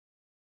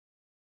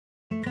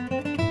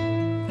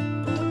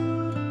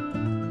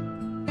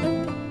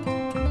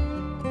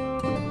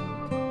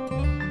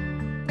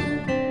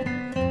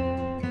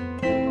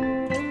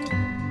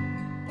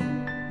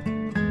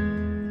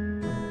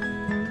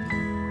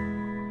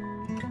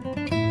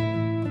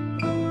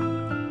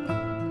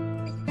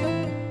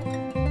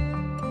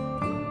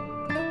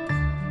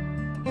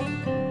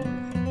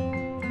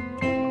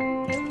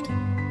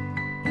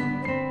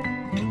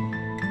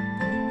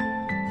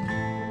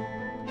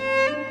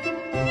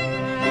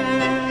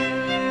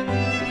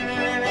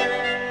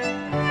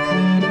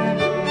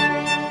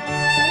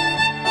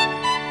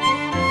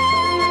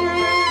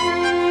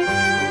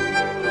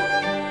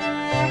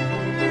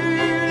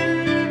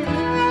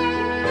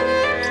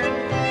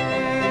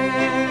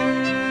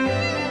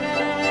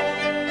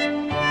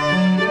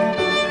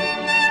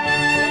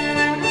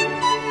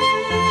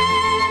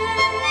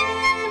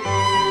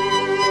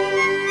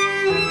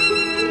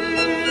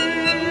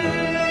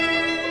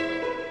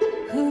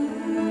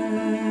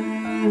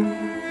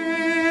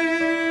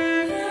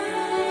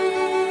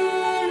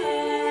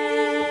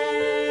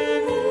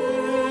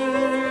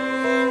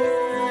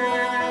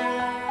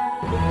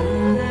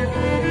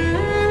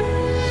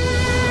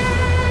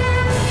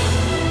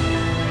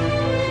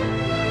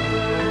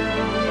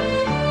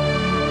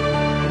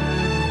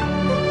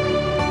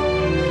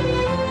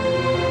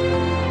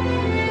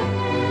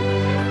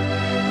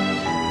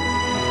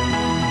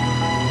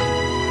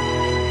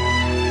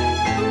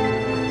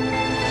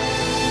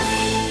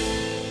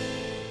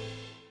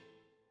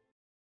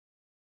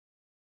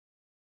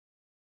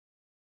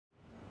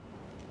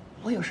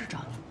我有事找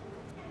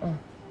你。嗯，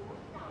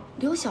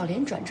刘小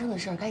莲转正的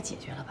事儿该解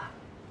决了吧？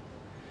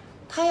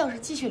她要是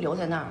继续留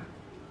在那儿，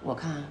我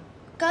看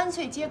干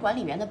脆接管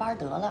理员的班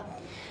得了。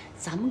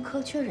咱们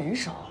科缺人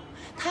手，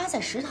她在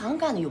食堂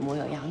干的有模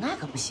有样，那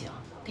可不行，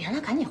得让她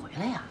赶紧回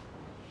来呀。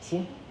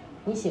行，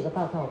你写个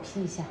报告我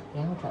批一下，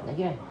然后转到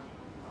院里。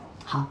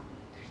好。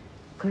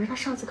可是她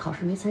上次考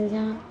试没参加，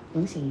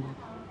能行吗？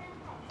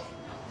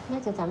那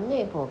就咱们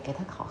内部给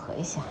她考核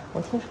一下。我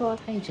听说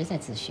她一直在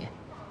自学。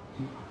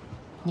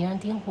你让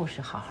丁护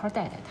士好好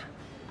带带她，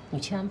你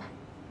去安排。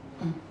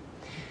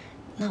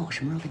那我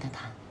什么时候跟她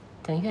谈？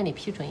等院里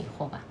批准以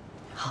后吧。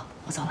好，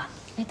我走了。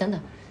哎，等等，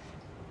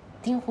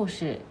丁护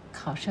士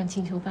考上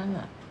进修班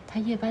了，她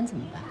夜班怎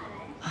么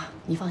办？啊，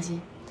你放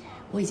心，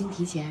我已经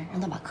提前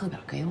让她把课表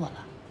给我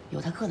了。有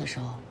她课的时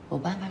候，我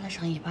不安排她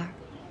上夜班。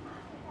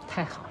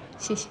太好了，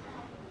谢谢。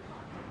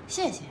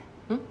谢谢。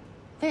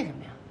为什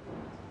么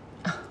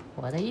呀？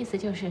我的意思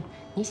就是，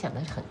你想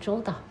的很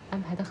周到，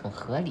安排的很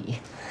合理。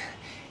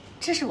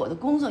这是我的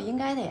工作应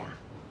该的呀。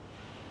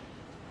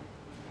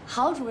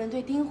郝主任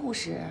对丁护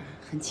士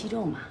很器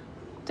重嘛？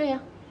对呀，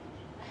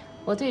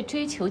我对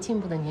追求进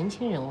步的年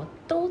轻人我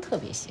都特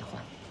别喜欢。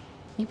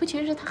你不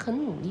觉得他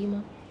很努力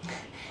吗？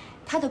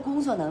他的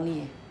工作能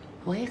力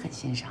我也很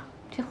欣赏。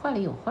这话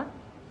里有话。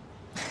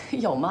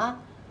有吗？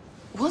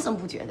我怎么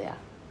不觉得呀？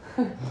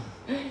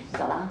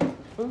走了啊。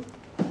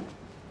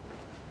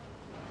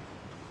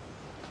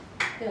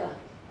对了，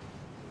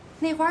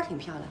那花挺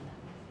漂亮的。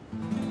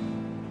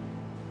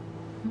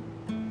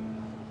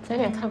咱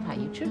俩看法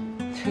一致。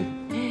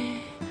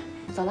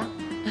走了。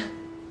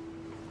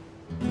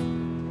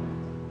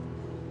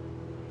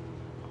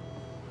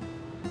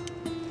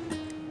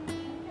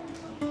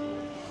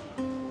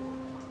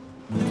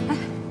哎，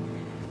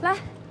来，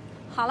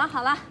好了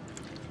好了，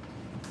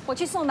我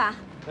去送吧。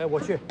哎，我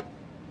去。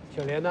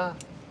小莲呢？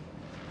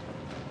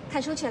看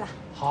书去了。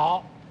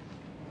好，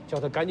叫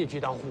她赶紧去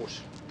当护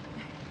士，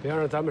别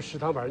让咱们食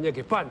堂把人家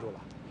给绊住了，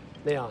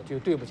那样就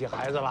对不起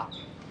孩子了。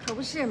可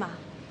不是嘛。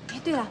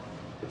哎，对了，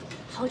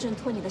郝主任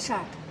托你的事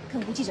儿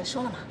跟吴记者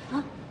说了吗？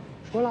啊？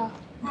说了。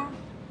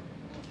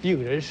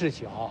病人事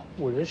小，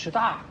误人事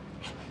大。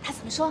他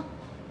怎么说？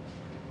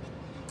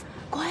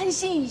关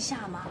心一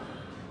下嘛。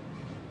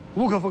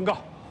无可奉告。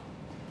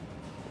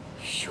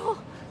哟，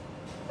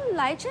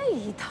来这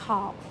一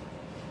套。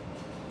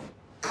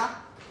好，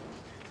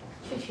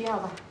去取药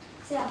吧。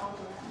谢谢郝主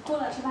任，过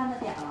了吃饭的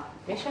点了。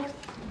没事。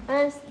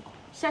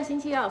下星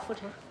期要复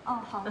查。哦，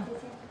好，谢谢。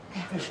哎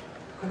呀，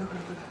回来。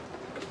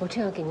我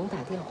正要给您打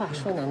电话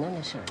说楠楠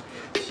的事儿。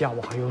下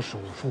午还有手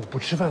术，不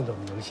吃饭怎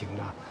么能行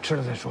呢？吃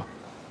了再说。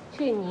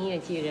这你也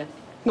记着？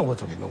那我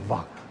怎么能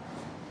忘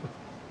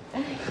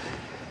呢？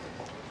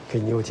给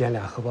你又煎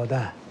俩荷包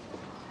蛋。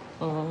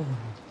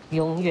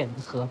永远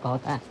的荷包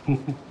蛋。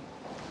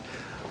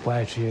不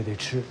爱吃也得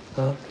吃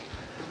啊。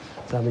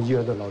咱们医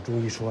院的老中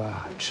医说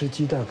啊，吃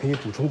鸡蛋可以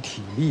补充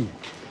体力。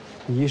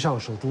你一上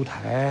守株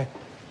台，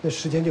那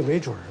时间就没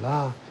准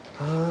了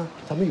啊。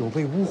咱们有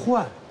备无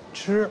患，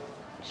吃。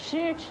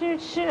吃，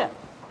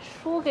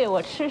输给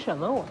我吃什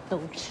么我都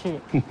吃。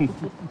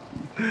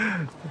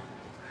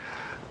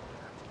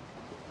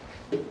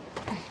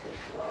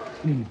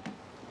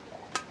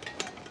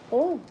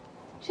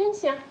真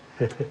香。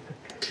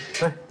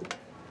哎，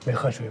没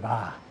喝水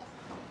吧？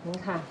您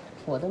看，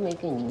我都没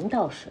给您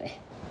倒水，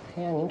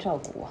还让您照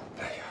顾我。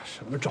哎呀，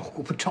什么照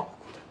顾不照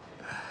顾的？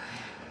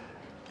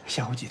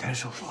下午几台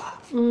手术啊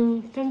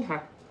3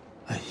台。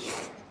哎呦，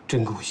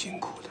真够辛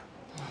苦的。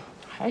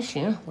还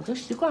行，我都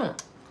习惯了。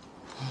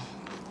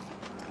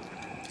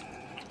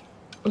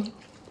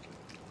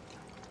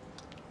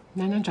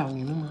楠楠找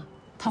您了吗？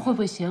她会不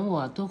会嫌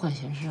我多管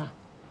闲事啊？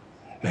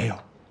没有。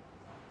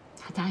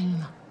她答应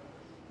了？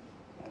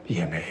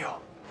也没有。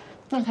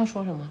那她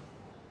说什么？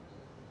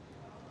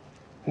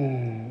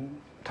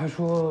她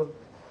说，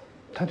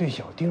她对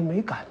小丁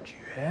没感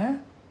觉。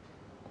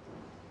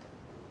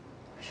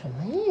什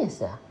么意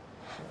思啊？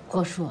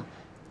郭叔，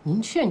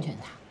您劝劝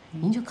她，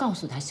您就告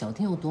诉她小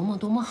丁有多么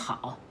多么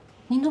好。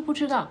您都不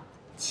知道，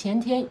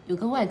前天有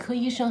个外科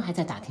医生还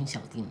在打听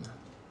小丁呢，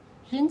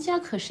人家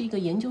可是一个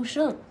研究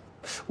生。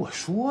我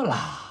说了。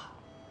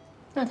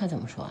那他怎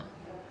么说啊？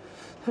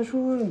他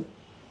说，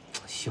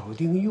小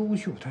丁优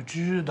秀，他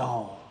知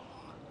道，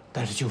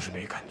但是就是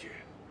没感觉。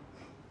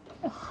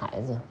这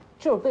孩子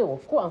就是被我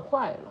惯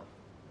坏了。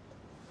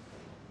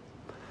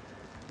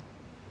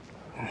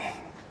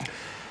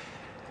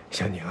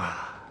香宁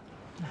啊，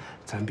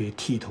咱别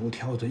剃头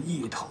挑子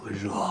一头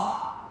热。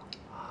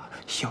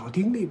小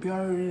丁那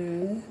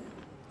边，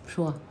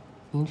叔，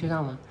您知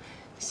道吗？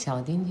小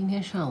丁今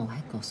天上午还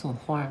给我送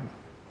花呢。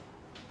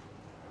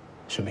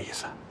什么意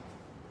思？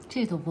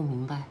这都不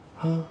明白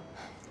啊？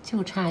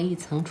就差一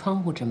层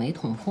窗户纸没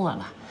捅破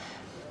了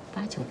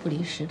，8、9不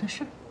离10的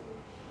事儿。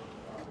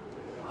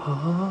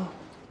啊？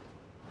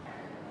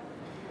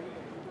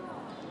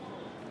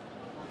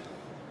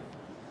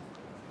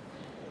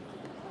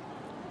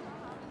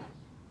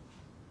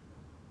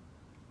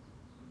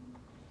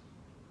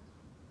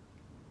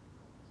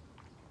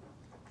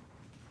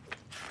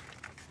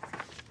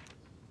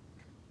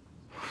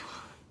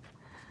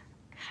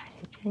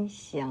真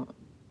香。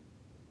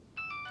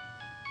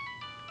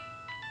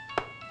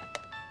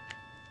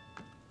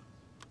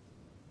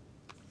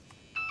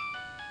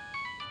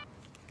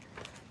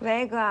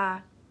喂，哥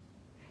儿，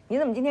你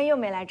怎么今天又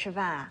没来吃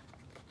饭啊？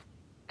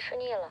吃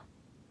腻了。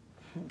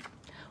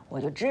我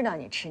就知道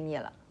你吃腻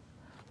了。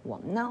我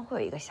们呢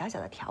会有一个小小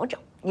的调整，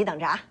你等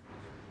着啊。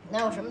哪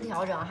有什么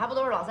调整，还不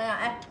都是老三样？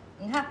哎，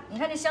你看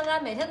这香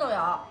干每天都有。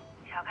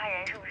小看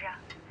人是不是？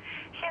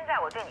现在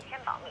我对你先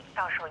保密，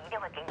到时候一定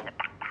会给你个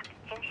大大的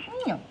惊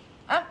喜。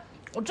哎，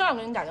我正要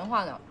给你打电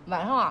话呢。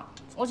晚上啊，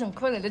我请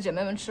科里的姐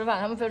妹们吃饭，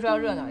她们非说要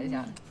热闹一下。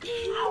好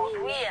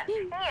主意，你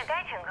也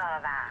该请客了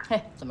吧？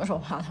嘿，怎么说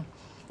话的？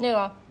那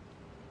个，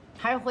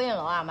还是婚宴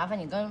楼啊，麻烦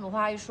你跟芦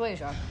花阿姨说一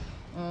声，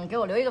给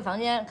我留一个房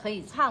间可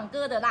以唱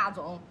歌的那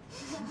种。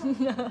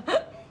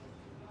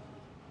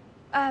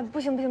哎，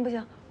不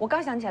行，我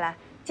刚想起来，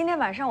今天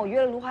晚上我约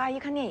了芦花阿姨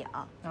看电影。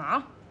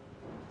啊？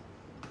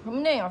什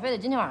么电影？非得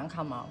今天晚上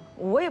看吗？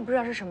我也不知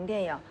道是什么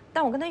电影，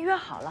但我跟她约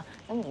好了，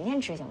咱们明天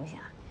吃行不行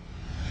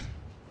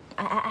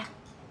啊？哎，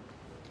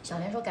小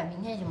莲说改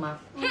明天行吗？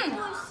不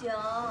行。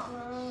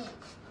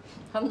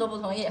他们都不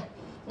同意。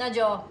那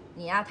就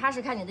你呀，踏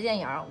实看你的电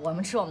影，我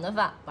们吃我们的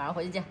饭，晚上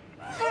回去见。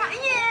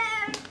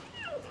耶！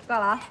挂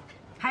了啊，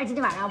还是今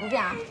天晚上不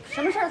变啊？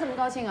什么事儿这么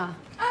高兴啊？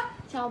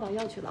下午把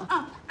药去了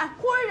啊。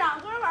护士长，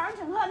昨天晚上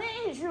请客，那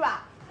一起去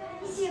吧。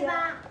一起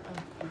吧。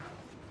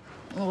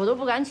我都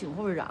不敢请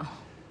护士长。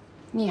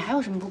你还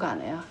有什么不敢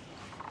的呀？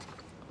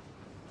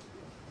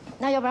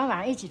那要不然晚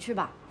上一起去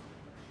吧？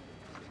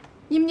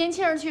你们年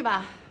轻人去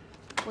吧，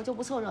我就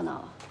不凑热闹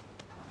了。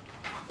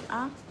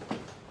啊？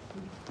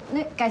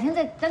那改天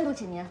再单独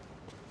请您。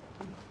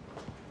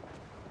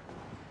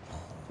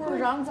护士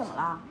长怎么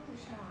了？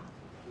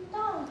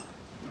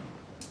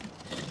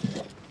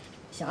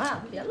行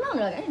啊，别愣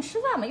着，赶紧吃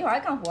饭吧，一会儿还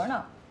干活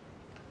呢。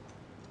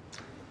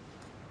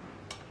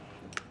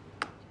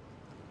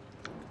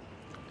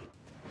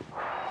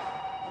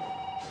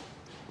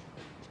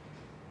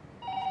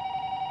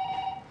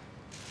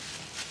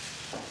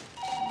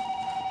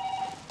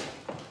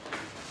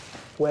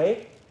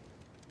喂，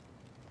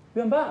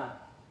院办。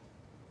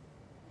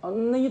啊，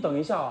那你等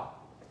一下啊。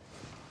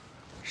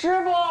师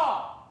傅，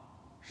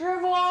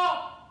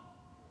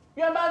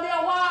院办电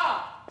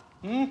话。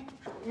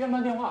院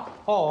办电话。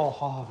哦，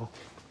好，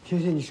行，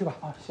你去吧。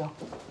啊，行。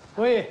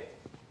喂，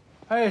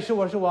哎，是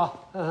我，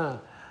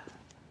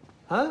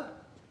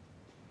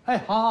哎，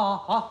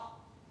好。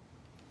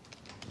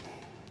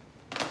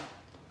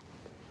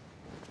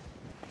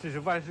这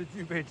是万事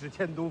俱备，只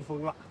欠东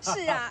风了。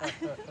是啊。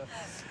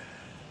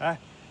哎，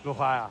芦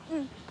花呀，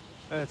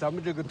咱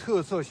们这个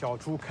特色小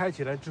厨开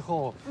起来之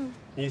后，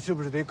你是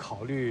不是得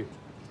考虑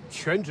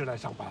全职来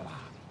上班了？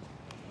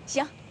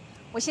行，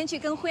我先去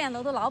跟汇宴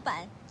楼的老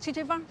板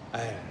吹风。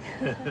哎，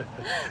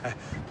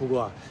不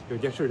过有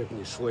件事得跟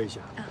你说一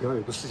下，你要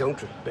有个思想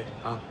准备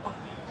啊。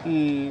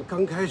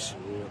刚开始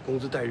工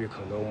资待遇可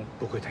能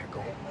不会太高，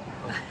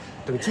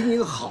等经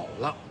营好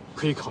了，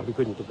可以考虑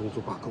跟你的工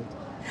作挂钩。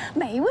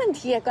没问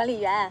题，管理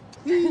员。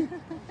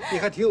你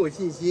还挺有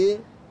信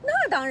心。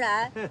那当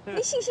然，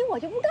没信心我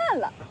就不干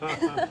了。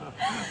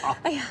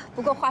哎呀，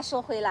不过话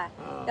说回来，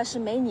要是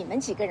没你们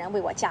几个人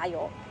为我加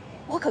油，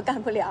我可干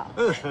不了。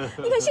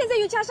你看现在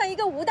又加上一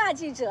个吴大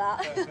记者。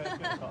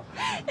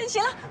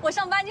行了，我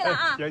上班去了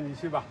啊。行，你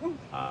去吧。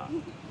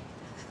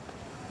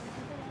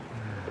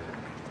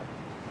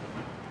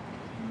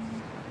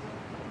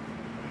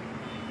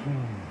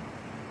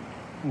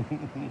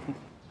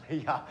哎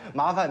呀，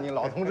麻烦您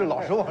老同志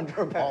老是往这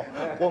儿跑，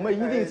我们一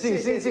定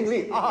尽心尽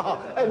力啊！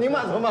哎，您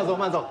慢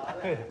走。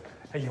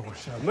哎，有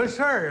什么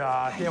事儿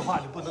啊？电话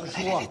里不能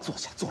说。哎，坐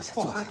下。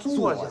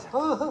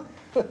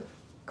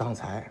刚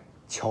才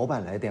侨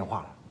办来电话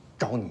了，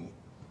找你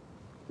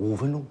，5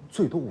分钟，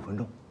最多5分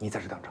钟，你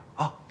在这等着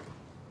啊。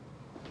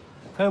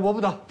哎，我不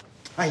等。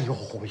哎呦，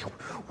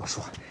我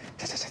说，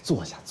这，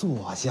坐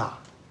下。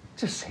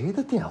这谁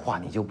的电话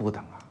你就不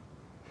等啊？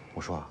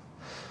我说，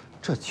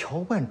这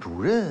侨办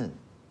主任。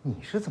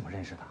你是怎么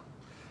认识的？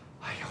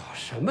哎呦，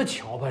什么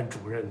侨办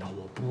主任呢？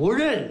我不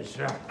认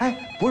识。哎，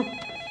不是，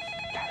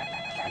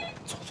来，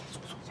坐下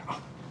啊，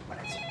我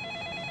来接。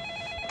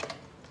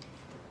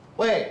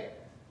喂，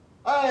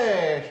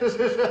哎，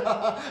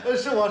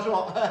是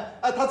我，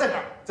哎，他在这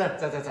儿，在，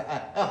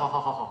哎，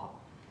好。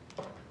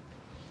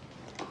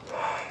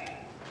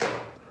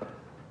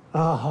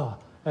啊，好，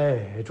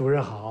哎，主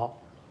任好。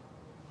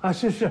啊，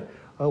是，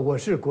我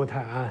是郭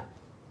泰安。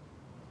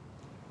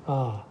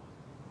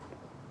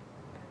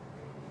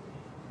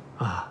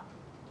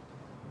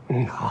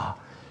好，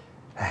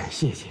哎，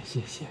谢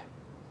谢。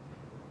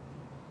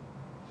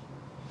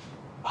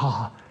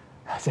好，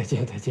再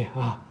见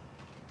啊。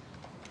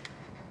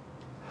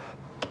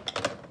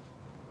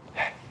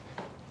哎，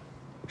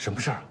什么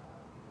事儿？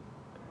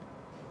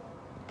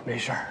没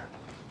事儿。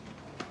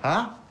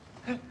啊？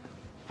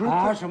不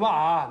是什么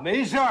啊？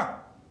没事儿。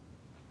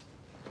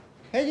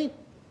哎，你。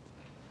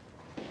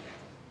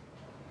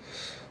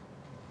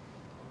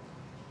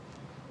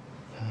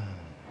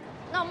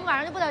那我们晚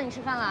上就不等你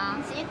吃饭了啊。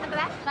行，那拜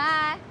拜。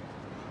拜。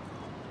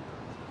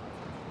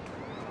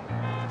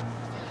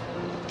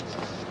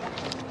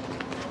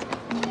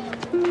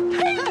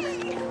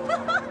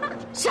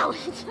我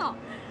一跳。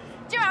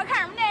今晚上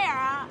看什么电影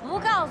啊？不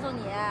告诉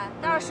你，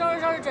待会儿收拾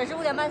收拾，准时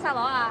5点半下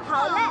楼啊。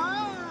好嘞。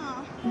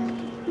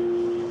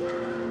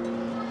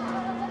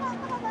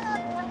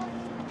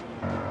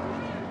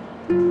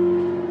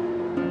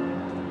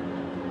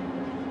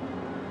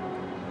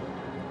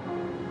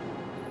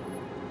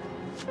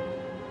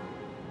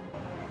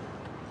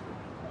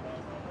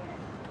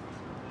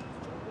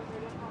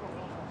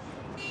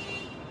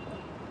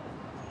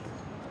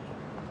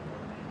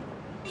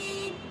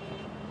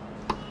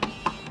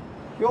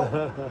哟，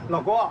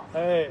老郭，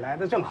哎，来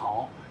的正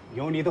好，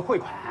有你的汇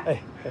款。哎，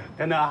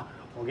等等啊，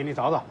我给你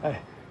找找。哎，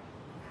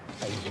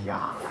哎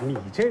呀，你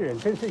这人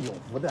真是有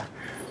福的，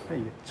哎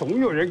呀，总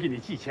有人给你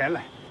寄钱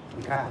来。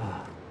你看，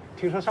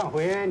听说上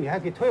回你还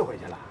给退回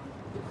去了。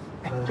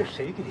哎，这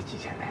谁给你寄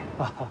钱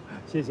来？啊，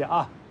谢谢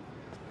啊。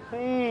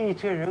嘿，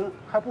这人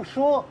还不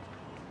说。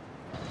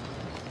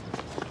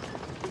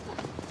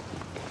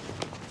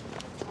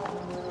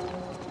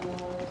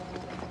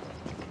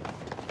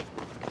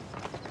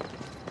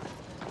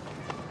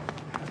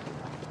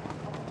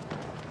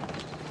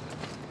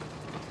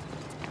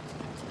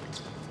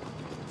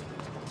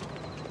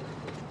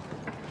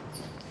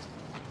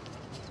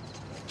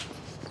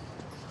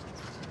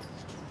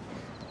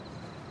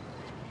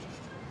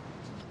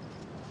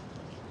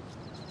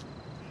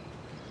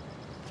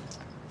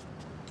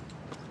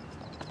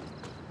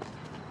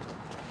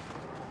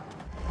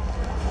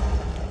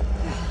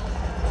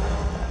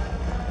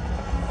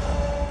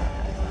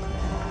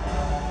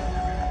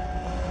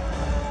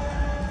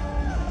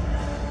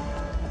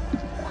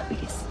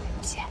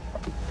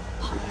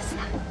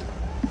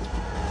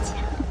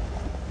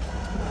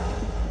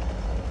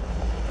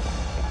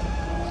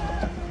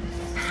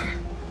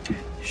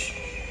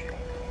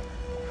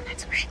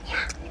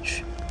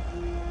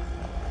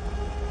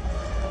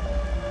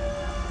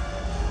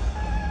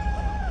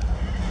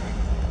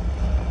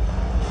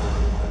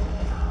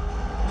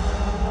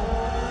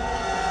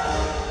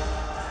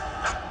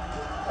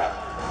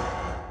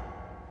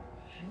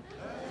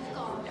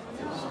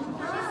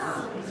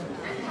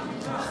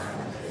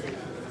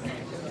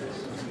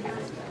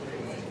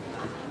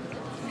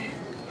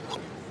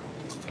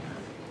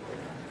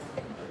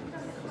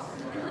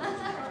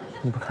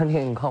你不看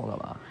电影看我干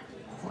嘛？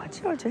我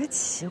就是觉得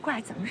奇怪，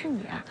怎么是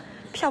你啊？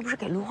票不是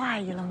给芦花阿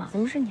姨了吗？怎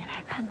么是你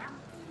来看的？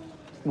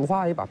芦花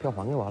阿姨把票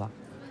还给我了，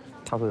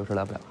她说有事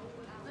来不了。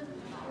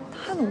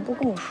她怎么不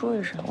跟我说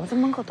一声？我在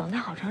门口等她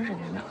好长时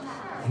间呢。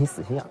你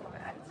死心眼了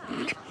呗。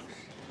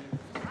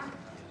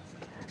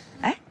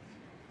哎，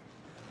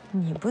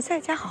你不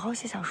在家好好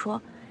写小说，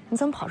你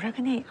怎么跑出来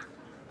看电影啊？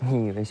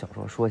你以为小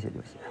说说写就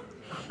写，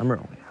哪那么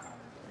容易啊？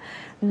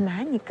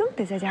那你更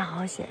得在家好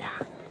好写呀。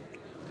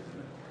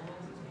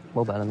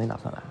我本来没打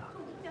算来的。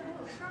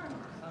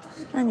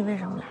那你为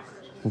什么来？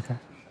你猜？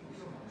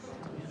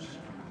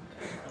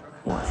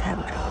我猜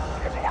不着。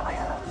是这两个人。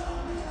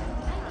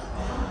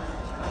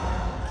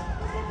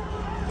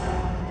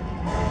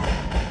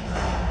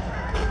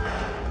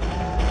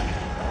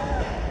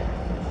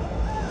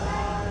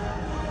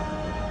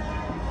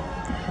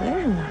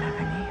为什么要来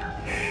看电影？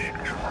嘘，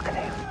别说了，看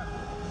电影。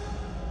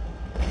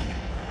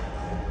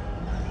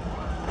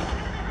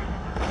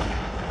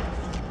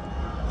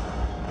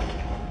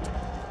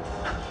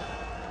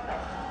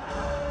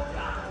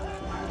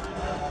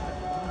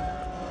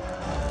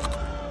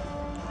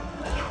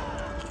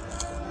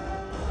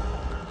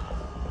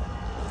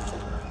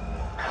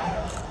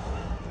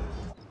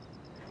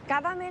嘎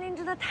巴梅林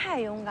真的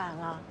太勇敢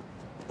了，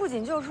不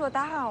仅救出了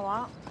达海尔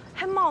王，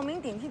还冒名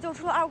顶替救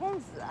出了二公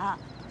子。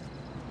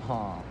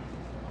哦，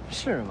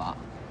是吗？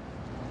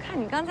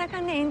看你刚才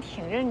看电影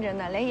挺认真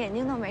的，连眼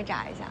睛都没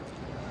眨一下。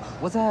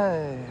我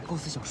在构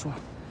思小说。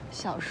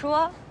小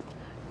说？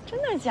真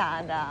的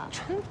假的？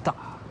真的。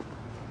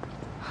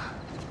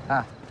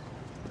哎，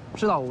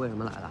知道我为什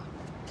么来了？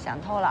想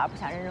偷懒，不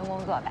想认真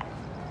工作呗。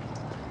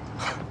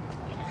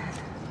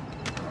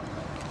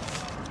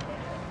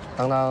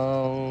当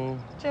当，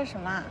这是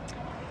什么？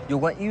有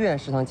关医院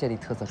食堂建立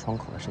特色窗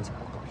口的申请报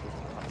告。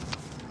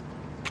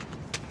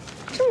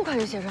这么快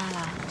就写出来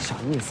了？小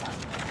意思，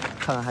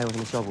看看还有什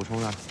么需要补充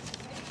的。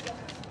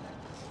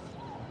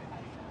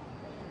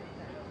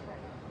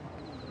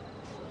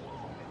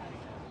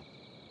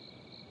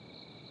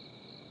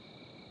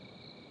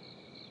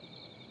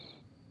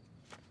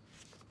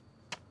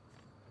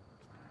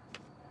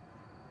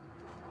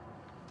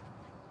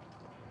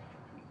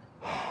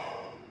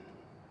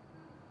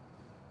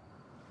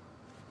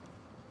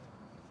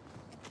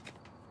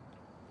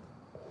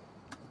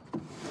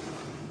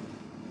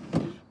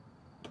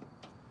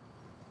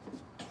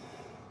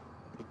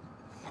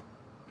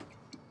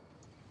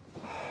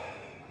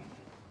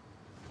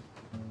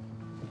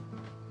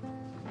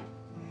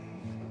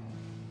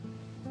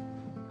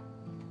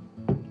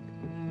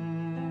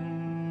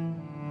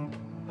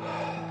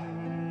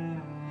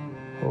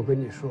我跟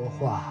你说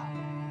话，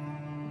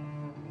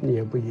你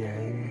也不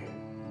言语。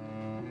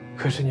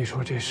可是你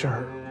说这事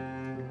儿，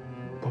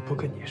我不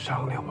跟你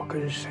商量，我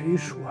跟谁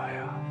说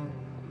呀？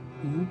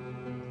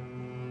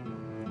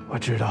我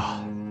知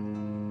道，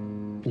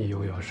你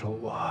又要受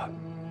我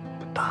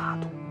么大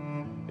度、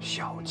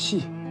小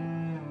气。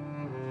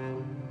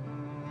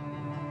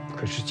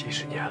可是几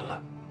十年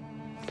了，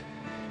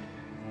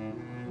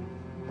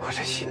我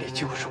这心里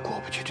就是过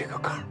不去这个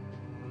坎儿。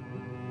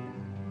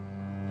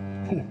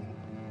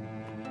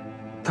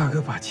大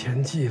哥把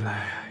钱寄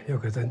来，要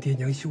给咱爹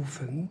娘修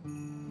坟。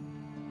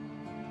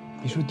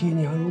你说爹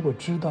娘如果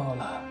知道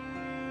了，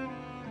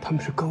他们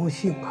是高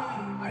兴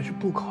啊，还是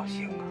不高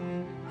兴啊？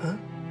啊？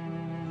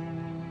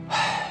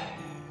唉。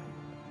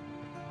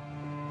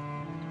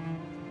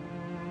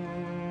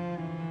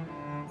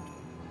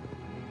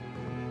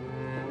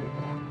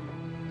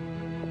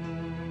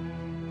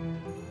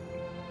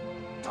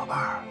宝贝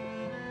儿，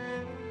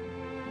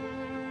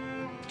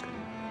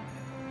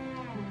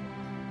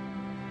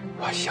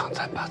我想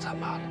咱爸咱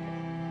妈了，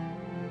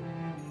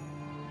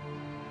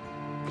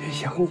也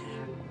想你，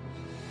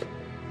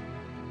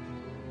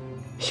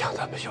想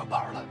咱们小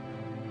宝了。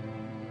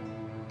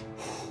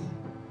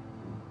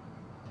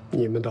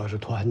你们倒是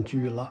团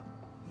聚了，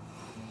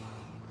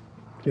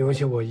留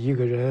下我一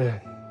个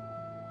人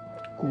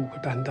孤孤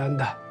单单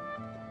的。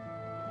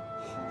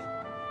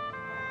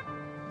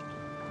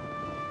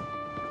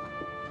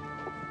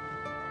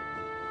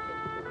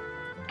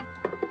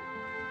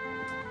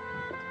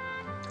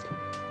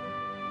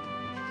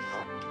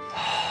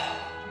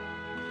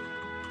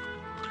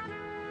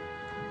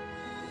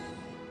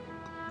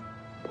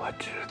我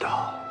知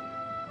道，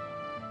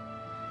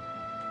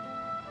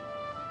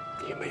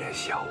你们也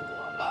想我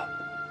了。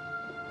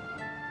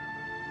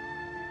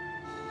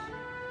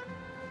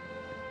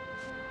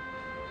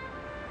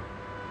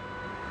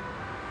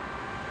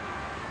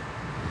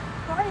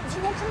宝儿，你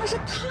今天真的是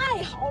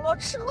太好了，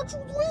吃喝住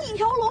足一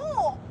条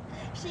龙，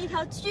是一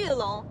条巨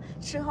龙，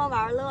吃喝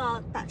玩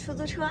乐、打出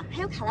租车，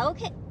还有卡拉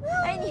OK。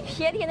哎，你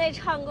别提那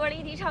唱歌了，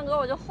一提唱歌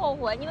我就后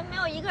悔，你们没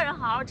有一个人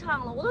好好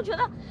唱了，我都觉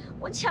得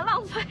我钱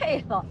浪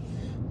费了。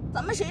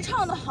咱们谁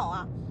唱的好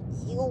啊？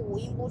一个五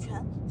音不全，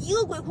一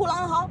个鬼哭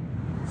狼嚎。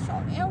小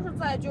莲要是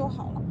在就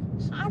好了，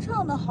她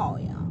唱的好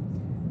呀。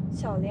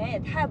小莲也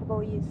太不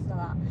够意思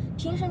了，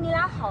平时你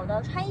俩好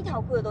的穿一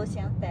条裤子都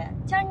嫌肥，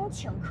今儿你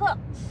请客，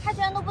她居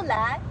然都不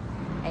来。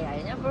哎呀，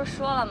人家不是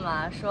说了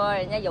吗？说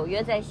人家有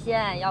约在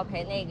先，要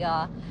陪那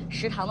个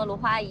食堂的芦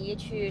花阿姨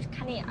去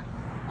看电影。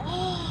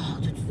哦，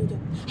对，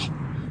哎，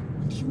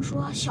我听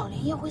说小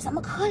莲也回咱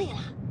们科里了，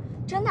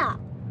真的？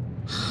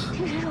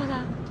听谁说的？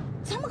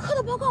咱们科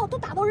的报告都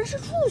打到人事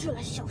处去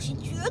了，小心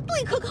绝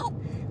对可靠。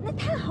那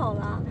太好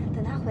了，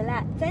等他回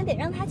来，咱也得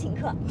让他请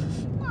客。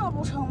那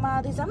不成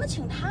吗？得咱们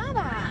请他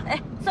吧。哎，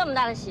这么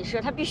大的喜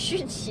事，他必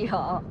须请。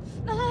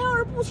那他要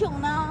是不请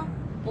呢？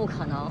不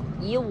可能，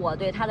以我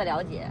对他的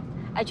了解，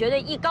哎，绝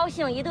对一高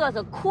兴一嘚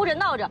瑟，哭着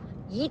闹着，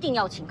一定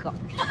要请客。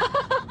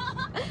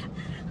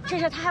这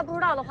事他还不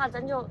知道的话，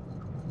咱就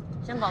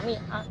先保密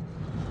啊。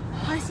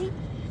放心。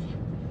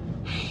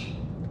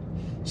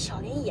小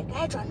莲也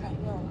该转转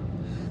运了。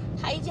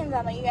他一进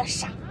咱们医院，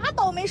啥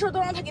倒霉事都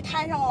让他给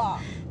摊上了。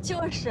就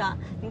是啊，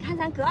你看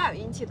咱格尔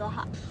运气多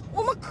好，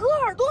我们格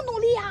尔多努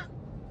力啊。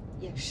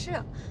也是，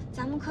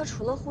咱们科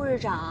除了护士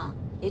长，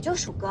也就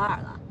属格尔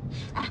了。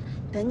哎，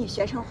等你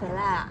学成回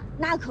来啊，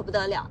那可不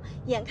得了，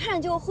眼看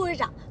着就是护士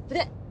长，不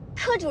对，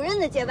科主任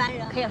的接班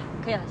人。可以了，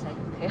小姐，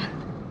可以了。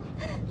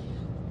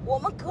我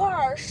们格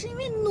尔是因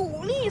为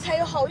努力才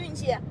有好运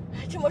气，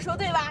这么说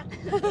对吧？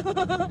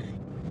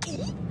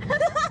咦？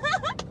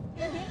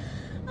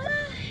哎，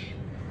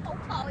好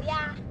跑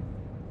呀！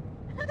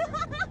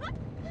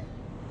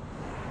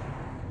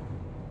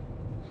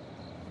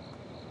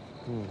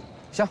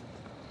行。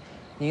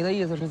你的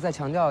意思是再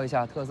强调一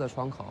下特色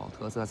窗口、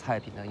特色菜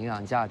品的营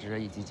养价值，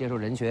以及接受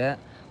人群，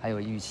还有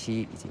预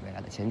期以及未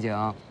来的前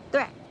景。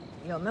对，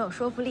有没有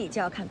说服力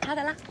就要看他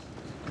的啦。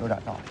有点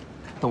道理。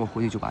等我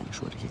回去就把你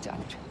说的这些加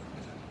进去。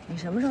你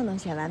什么时候能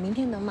写完？明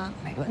天能吗？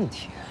没问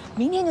题。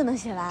明天就能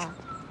写完。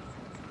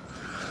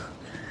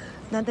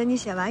那等你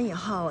写完以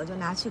后，我就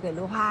拿去给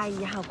芦花阿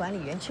姨还有管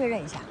理员确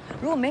认一下。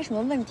如果没什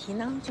么问题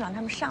呢，就让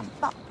他们上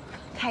报，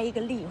开一个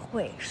例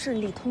会，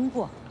顺利通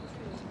过。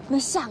那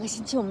下个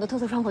星期我们的特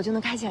色窗口就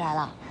能开起来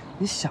了。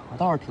你想的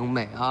倒是挺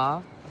美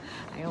啊。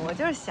哎呀，我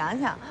就是想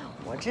想，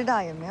我知道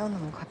也没有那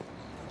么快。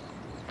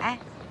哎，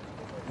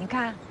你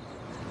看，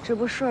这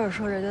不说着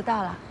说着就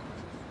到了。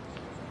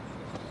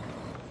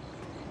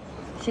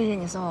谢谢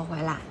你送我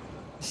回来。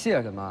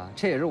谢什么？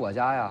这也是我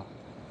家呀。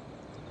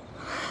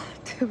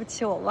对不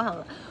起，我忘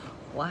了，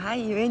我还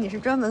以为你是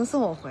专门送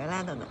我回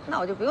来的呢。那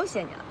我就不用谢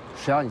你了。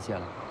谁让你谢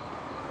了？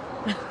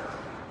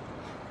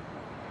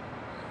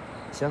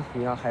行，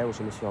你要还有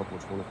什么需要补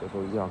充的，回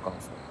头一定要告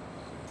诉我。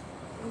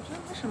我觉得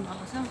为什么好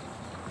像，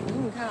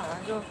你看好像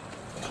就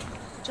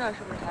这儿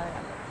是不是还有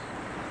两个？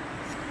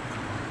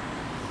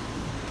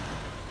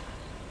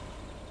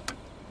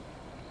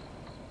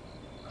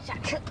下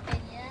车。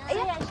哎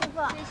呀，师傅，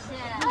谢谢。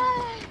哎，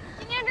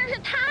今天真是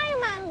太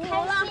满足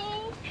了。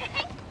开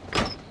心。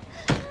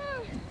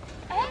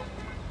哎，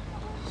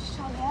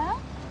小莲，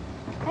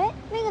哎，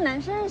那个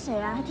男生是谁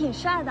啊？还挺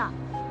帅的。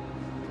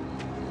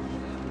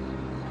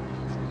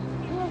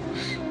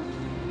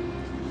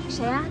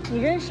谁啊？你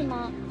认识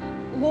吗？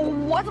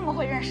我怎么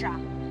会认识啊？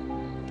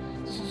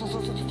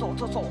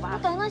走吧。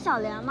等等小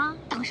莲吗？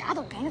等啥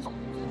等？赶紧走！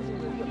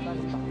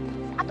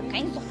啥等？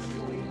赶紧走！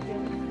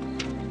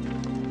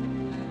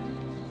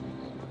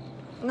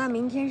那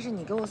明天是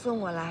你给我送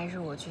过来，还是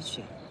我去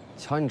取？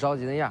瞧你着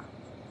急那样，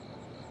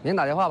明天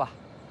打电话吧。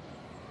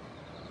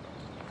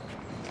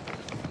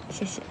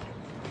谢谢。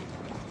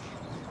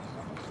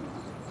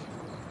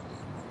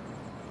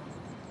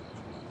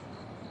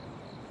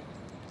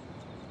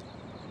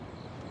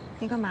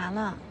你干嘛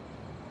呢？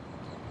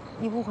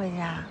你不回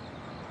家？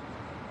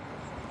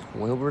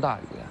我又不是大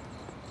鱼，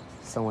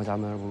三过家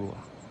门而不入啊。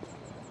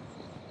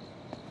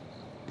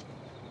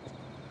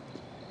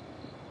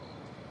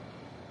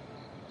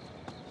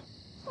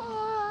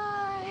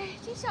哎，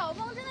这小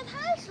风真的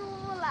太舒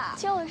服了。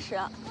就是，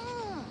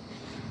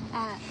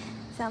哎，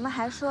咱们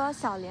还说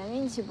小莲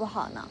运气不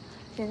好呢，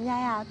人家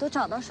呀都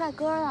找到帅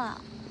哥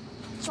了。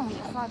就你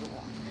话多。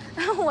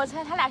我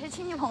猜他俩是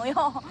亲戚朋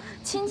友。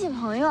亲戚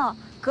朋友，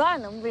格尔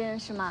能不认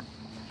识吗？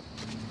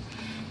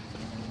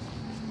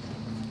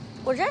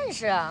我认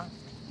识啊，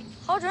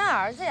郝主任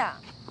儿子呀。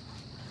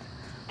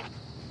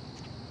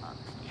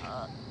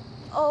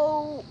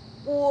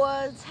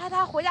我猜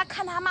他回家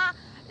看他妈，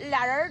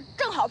俩人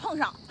正好碰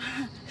上。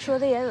说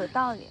的也有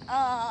道理。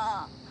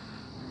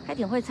还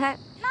挺会猜。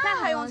那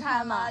还用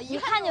猜吗？一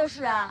看就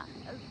是啊。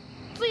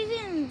最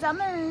近咱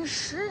们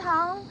食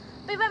堂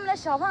被外面的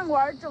小饭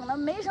馆整得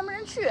没什么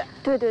人去。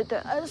对，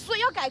所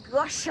以要改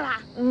革是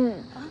吧？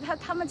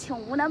他们请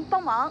吴楠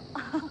帮忙。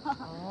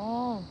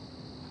哦。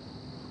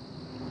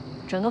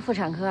整个妇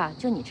产科啊，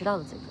就你知道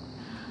的最多。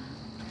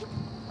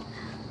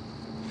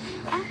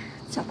哎，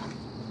走吧，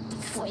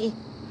嘴。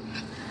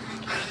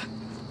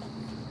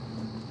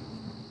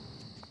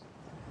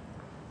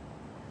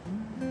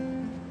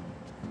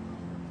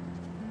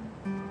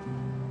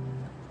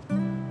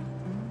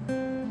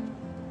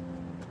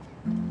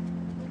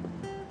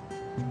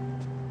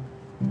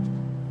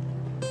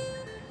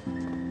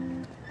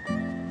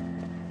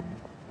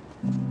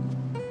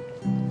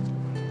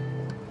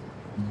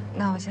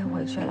那我先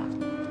回去了。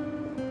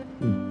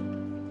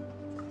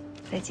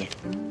再见。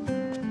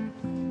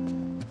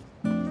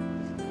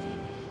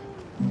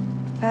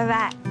拜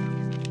拜。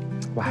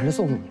我还是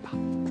送送你吧。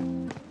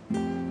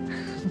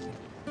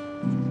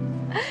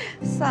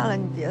算了，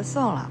你别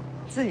送了，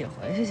自己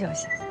回去就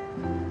行。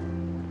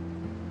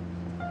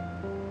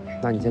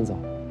那你先走。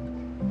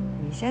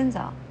你先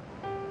走。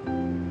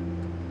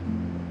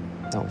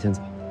那我先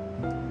走。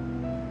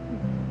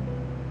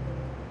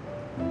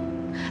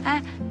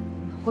哎，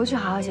回去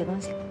好好写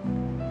东西。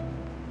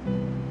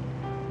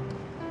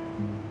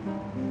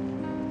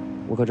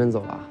我可真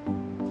走了啊。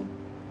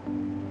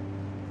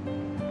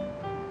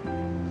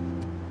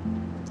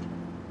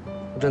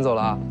我真走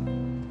了啊。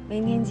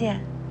明天见。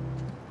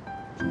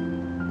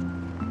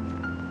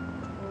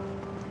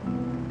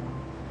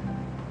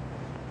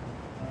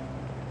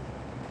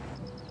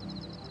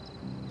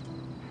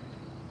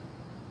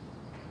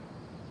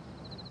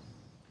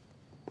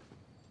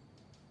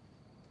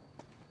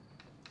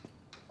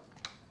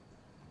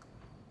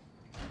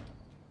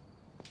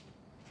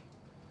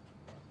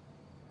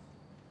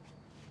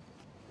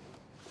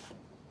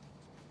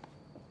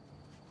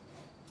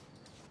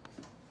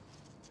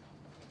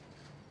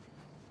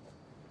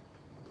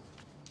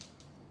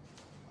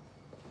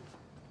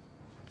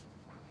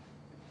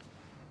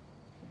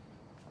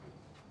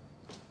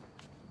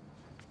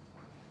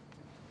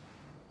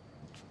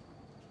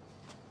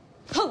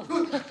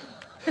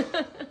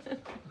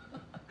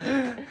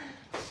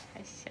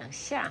还想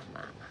吓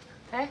妈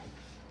妈？哎，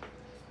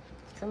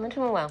怎么这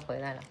么晚回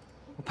来了？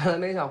我本来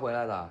没想回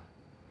来的，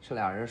这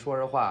俩人说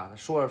着话，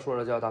说着说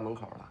着就要到门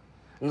口了。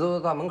你都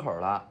到门口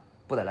了，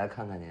不得来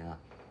看看您啊？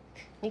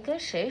你跟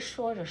谁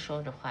说着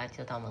说着话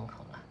就到门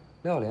口了？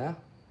刘小莲。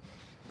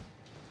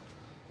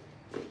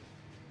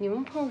你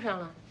们碰上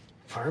了？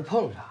不是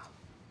碰上，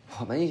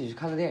我们一起去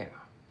看的电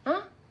影。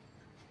啊？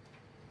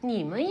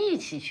你们一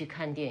起去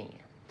看电影？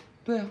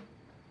对啊。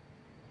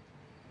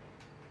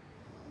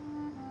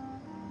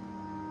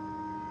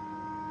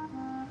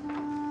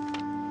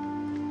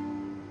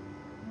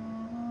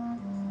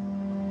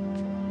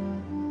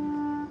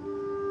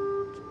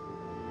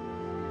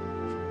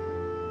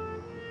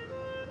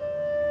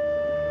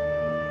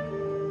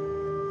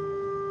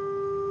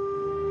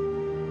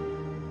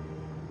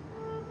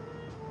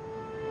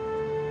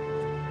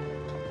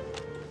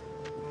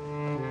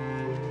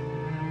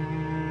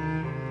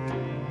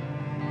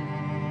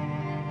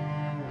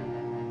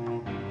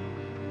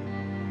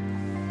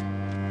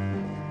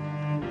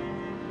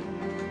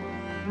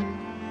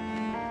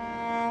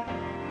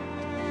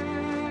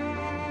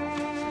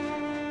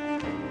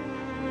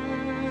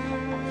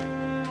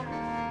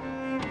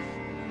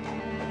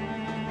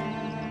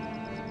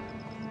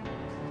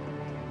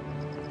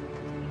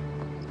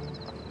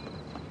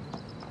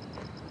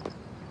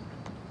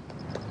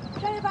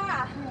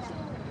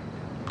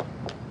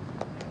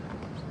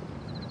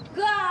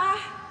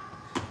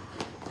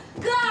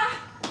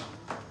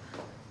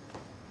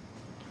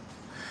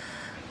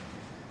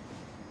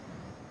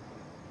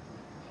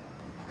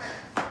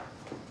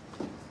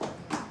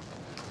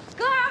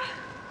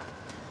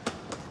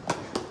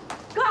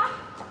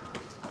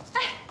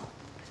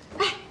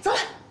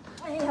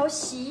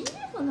洗衣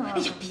服呢。哎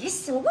呀，别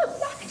洗了，我有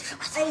话跟你说。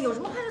哎，有什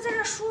么话就在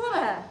这说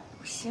呗。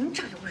不行，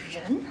这儿有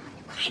人呢，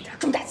你快点，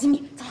重大机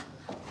密，走了。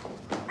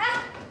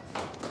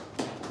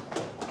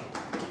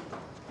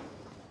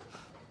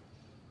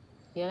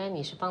原来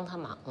你是帮他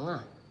忙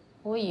啊，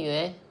我以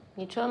为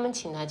你专门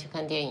请他去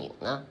看电影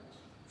呢。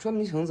专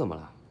门请怎么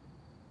了？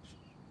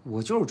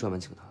我就是专门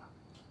请他的，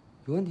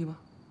有问题吗？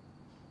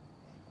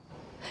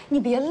你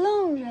别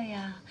愣着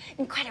呀，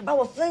你快点帮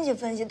我分析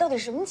分析，到底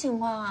什么情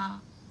况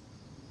啊？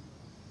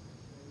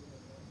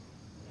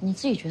你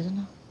自己觉得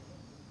呢？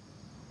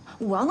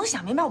我要能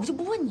想明白，我不就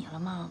不问你了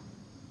吗？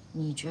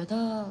你觉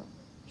得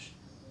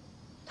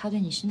他对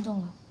你心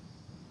动了？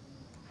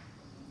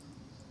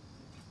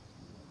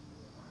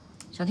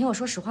想听我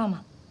说实话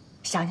吗？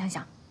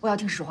想，我要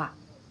听实话。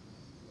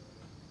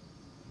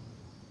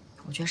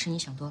我觉得是你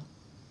想多了。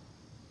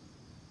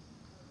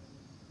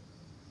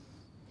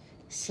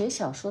写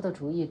小说的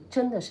主意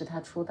真的是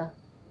他出的？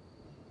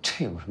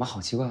这有什么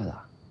好奇怪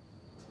的？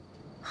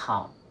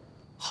好，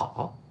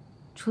好，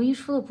主意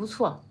出的不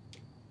错，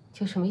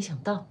就是没想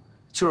到。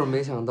就是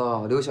没想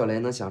到刘小莲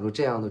能想出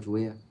这样的主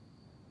意。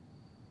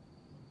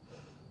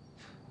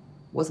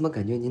我怎么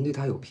感觉您对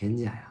他有偏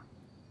见呀？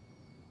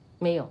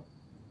没有。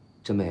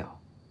真没有？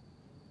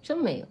真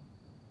没有。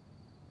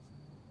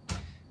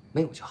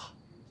没有就好。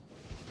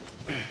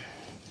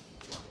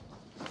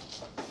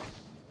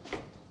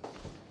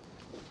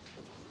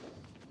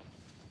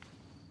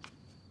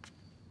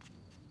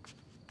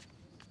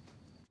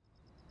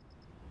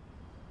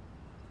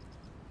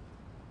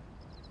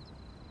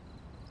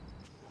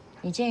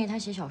你建议他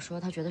写小说，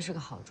他觉得是个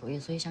好主意，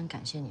所以想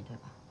感谢你，对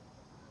吧？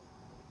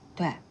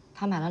对，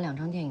他买了2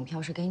张电影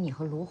票，是给你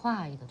和芦花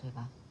阿姨的，对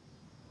吧？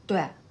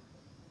对。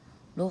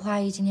芦花阿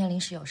姨今天临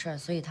时有事儿，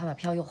所以她把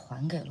票又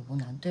还给了吴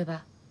南，对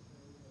吧？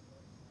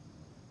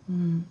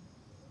嗯。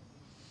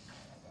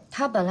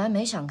他本来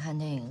没想看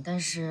电影，但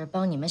是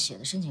帮你们写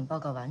的申请报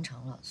告完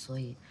成了，所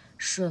以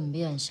顺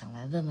便想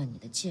来问问你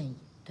的建议，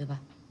对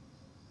吧？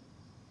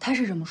他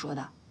是这么说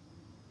的。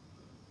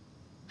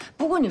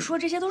不过你说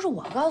这些都是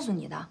我告诉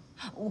你的，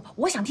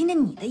我想听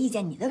听你的意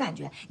见，你的感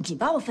觉，你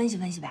帮我分析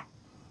分析呗。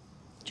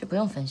这不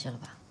用分析了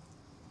吧？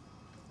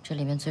这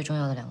里面最重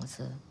要的2个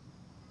字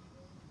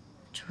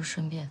就是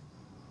顺便。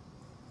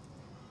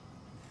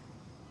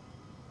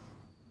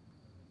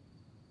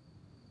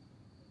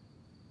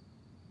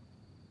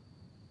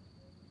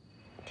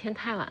天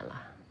太晚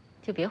了，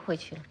就别回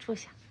去了，住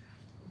下。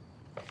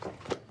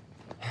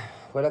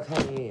回来看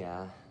你一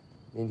眼，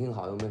您挺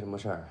好，又没什么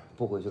事儿，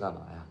不回去干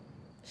嘛呀？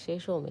谁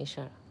说我没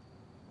事儿了？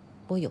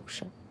我有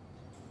事儿。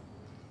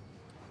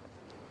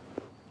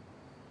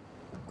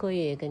郭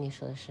爷爷跟你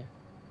说的是，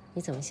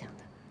你怎么想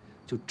的？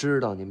就知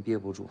道您憋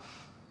不住，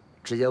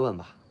直接问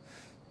吧。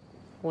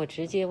我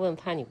直接问，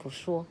怕你不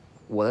说。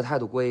我的态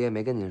度，郭爷爷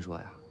没跟您说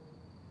呀。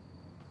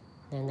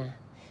楠楠，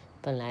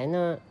本来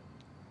呢，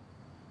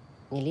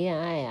你恋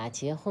爱啊、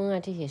结婚啊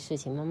这些事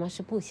情，妈妈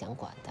是不想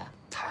管的。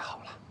太好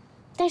了。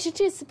但是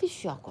这次必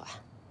须要管，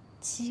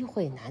机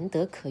会难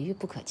得，可遇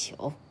不可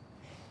求。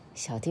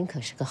小丁可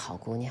是个好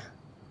姑娘，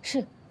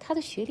是她的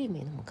学历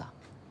没那么高，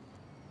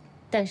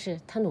但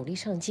是她努力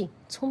上进，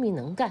聪明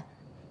能干。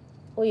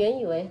我原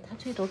以为她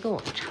最多跟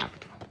我差不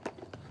多，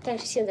但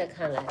是现在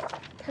看来，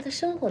她的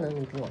生活能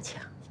力比我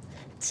强，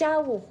家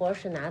务活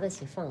是拿得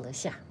起放得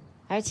下，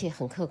而且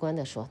很客观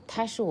地说，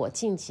她是我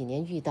近几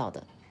年遇到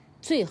的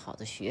最好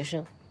的学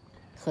生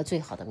和最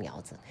好的苗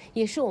子，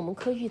也是我们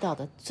科遇到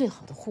的最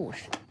好的护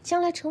士，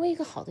将来成为一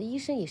个好的医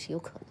生也是有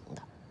可能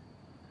的。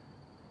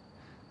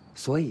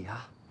所以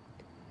啊。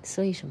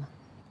所以什么？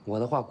我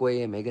的话郭爷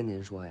爷没跟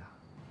您说呀。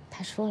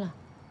他说了，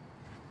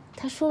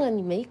他说了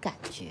你没感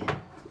觉，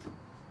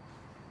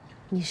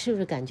你是不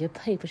是感觉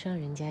配不上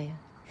人家呀？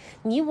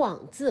你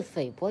妄自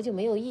菲薄就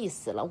没有意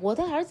思了。我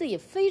的儿子也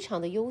非常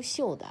的优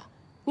秀的，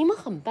你们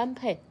很般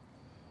配。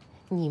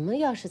你们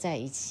要是在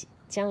一起，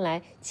将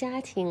来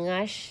家庭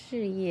啊、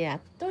事业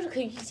啊都是可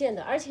以预见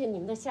的，而且你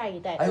们的下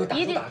一代，哎呦，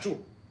打住！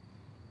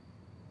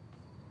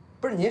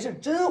不是您是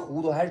真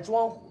糊涂还是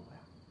装糊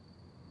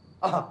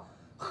涂呀？啊！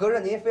合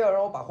着您非要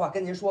让我把话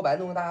跟您说白，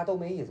弄得大家都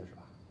没意思是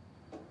吧？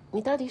你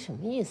到底什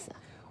么意思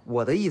啊？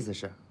我的意思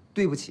是，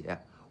对不起，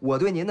我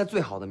对您的最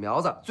好的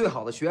苗子、最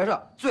好的学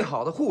生、最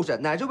好的护士，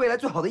乃至未来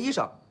最好的医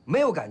生，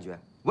没有感觉，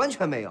完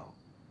全没有。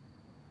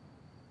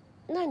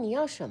那你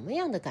要什么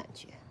样的感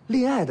觉？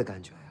恋爱的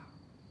感觉呀，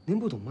您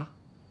不懂吗？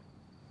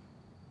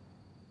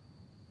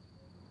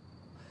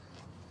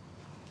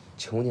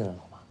求您了，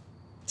老妈，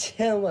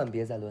千万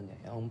别再乱点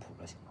养谱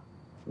了，行吗？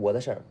我的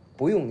事儿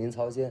不用您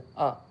操心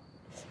啊。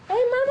哎，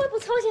妈妈不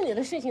操心你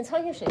的事情，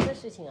操心谁的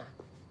事情啊？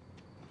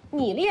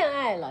你恋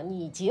爱了，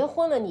你结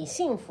婚了，你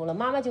幸福了，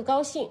妈妈就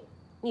高兴，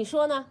你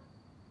说呢？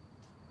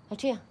啊，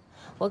这样，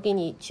我给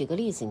你举个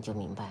例子，你就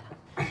明白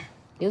了。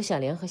刘小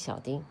莲和小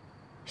丁，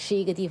是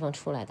一个地方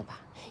出来的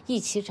吧，一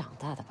起长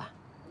大的吧，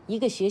一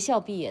个学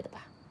校毕业的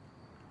吧，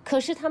可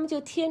是他们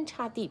就天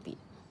差地别。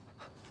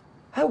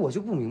哎，我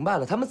就不明白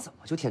了，他们怎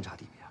么就天差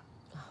地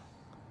别？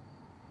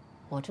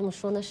我这么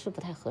说呢是不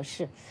太合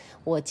适，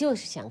我就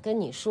是想跟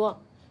你说，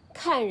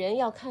看人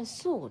要看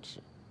素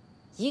质，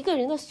一个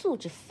人的素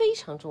质非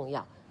常重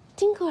要。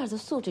丁格尔的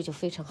素质就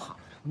非常好。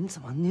您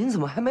怎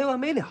么还没完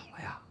没了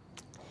了呀？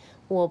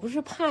我不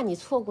是怕你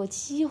错过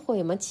机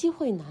会吗？机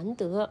会难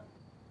得。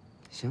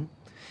行，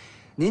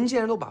您既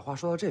然都把话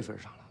说到这份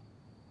上了，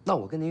那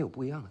我跟您有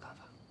不一样的看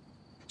法。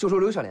就说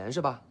刘小莲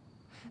是吧？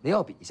您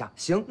要比一下，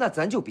行，那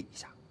咱就比一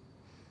下。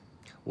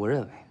我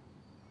认为，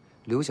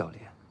刘小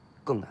莲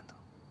更难得。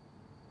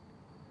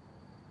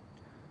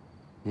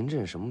您这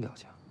是什么表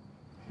情？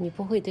你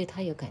不会对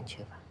他有感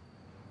觉吧？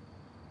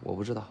我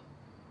不知道，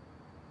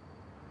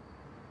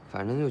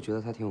反正就觉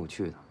得他挺有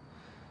趣的。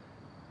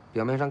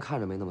表面上看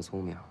着没那么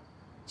聪明，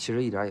其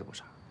实一点也不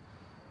傻。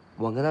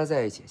我跟他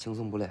在一起轻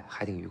松不累，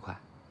还挺愉快。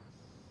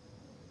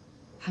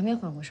还没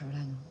缓过神来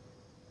呢。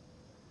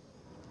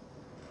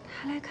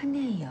他来看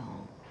电影，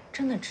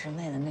真的只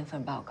为了那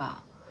份报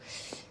告，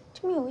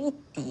这么有一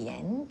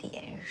点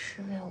点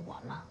是为我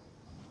吗？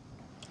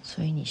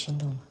所以你心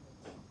动了？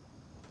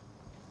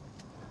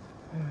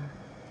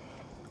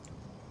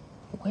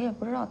我也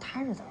不知道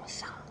他是怎么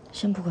想的。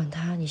先不管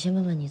他，你先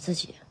问问你自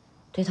己，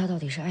对他到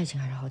底是爱情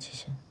还是好奇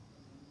心？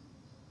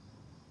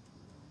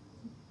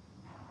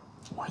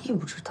我也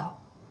不知道，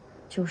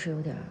就是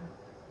有点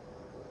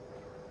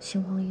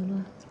心慌意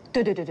乱。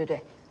对，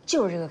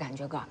就是这个感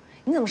觉，哥，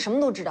你怎么什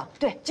么都知道？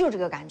对，就是这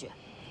个感觉。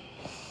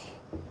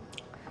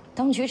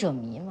当局者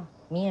迷嘛，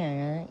明眼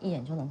人一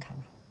眼就能看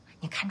出。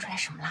你看出来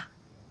什么了？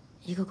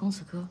一个公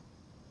子哥，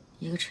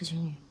一个痴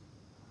情女。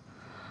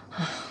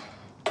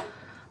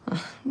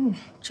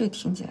这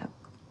听起来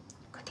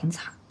可挺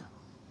惨的。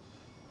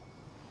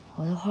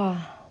我的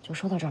话就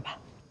说到这儿吧。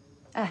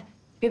哎，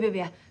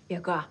别，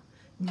哥，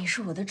你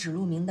是我的指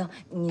路明灯，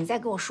你再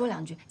给我说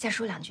两句，再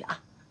说两句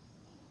啊。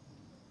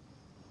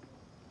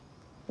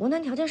吴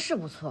楠条件是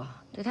不错，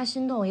对他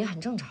心动也很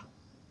正常。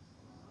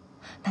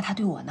那他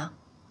对我呢？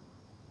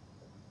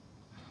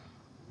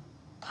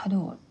他对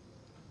我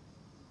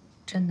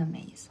真的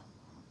没意思。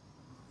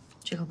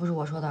这可不是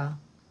我说的啊。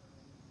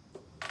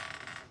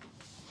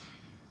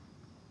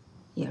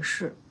也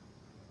是，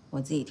我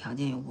自己条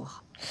件又不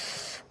好。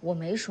我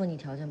没说你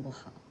条件不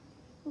好，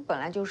本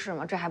来就是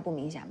嘛，这还不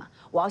明显吗？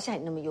我要像你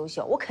那么优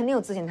秀，我肯定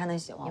有自信他能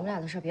喜欢我。你们俩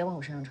的事别往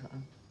我身上扯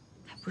啊！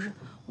哎，不是，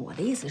我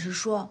的意思是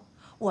说，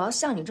我要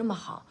像你这么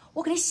好，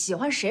我肯定喜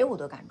欢谁我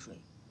都敢追。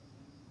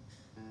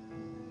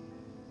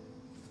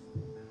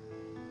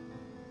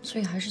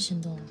所以还是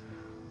心动了。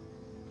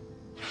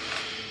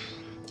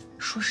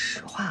说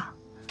实话，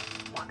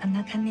我跟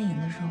他看电影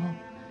的时候，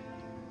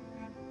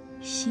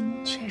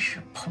心确实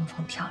砰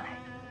砰跳来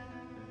着。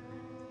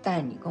但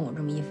是你跟我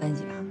这么一分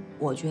析吧，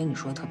我觉得你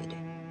说的特别对。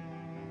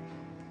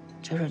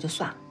这事儿就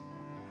算了。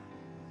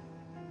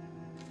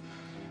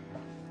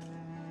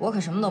我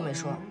可什么都没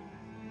说。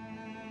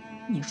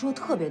你说的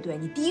特别对，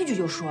你第一句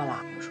就说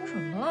了。我说什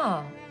么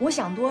了？我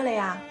想多了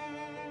呀。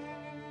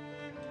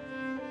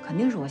肯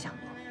定是我想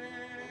多了，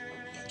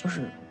也就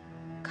是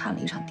看了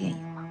一场电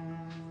影嘛。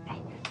哎，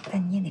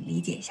但你也得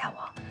理解一下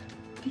我，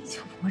毕竟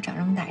我长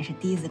这么大也是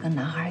第一次跟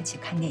男孩一起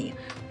看电影，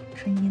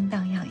春阴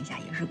荡漾一下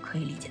也是可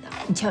以理解的。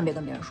你千万别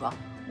跟别人说，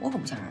我可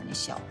不想让人家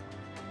笑我，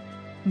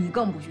你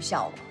更不许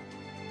笑我。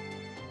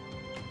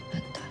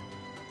笨蛋！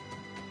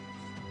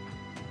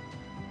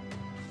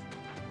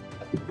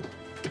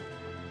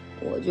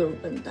我就是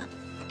笨蛋，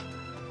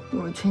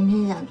我是全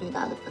天下最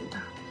大的笨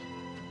蛋。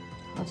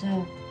好在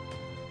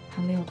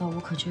还没有到无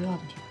可救药的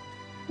地步。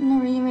那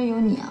是因为有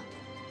你啊，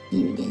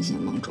一语点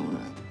醒梦中人。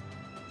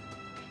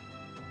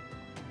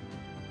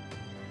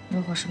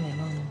如果是美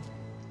梦呢？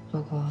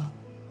如果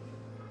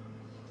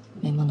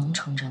美梦能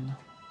成真呢？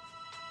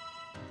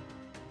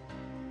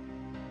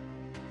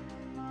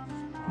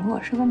如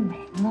果是个美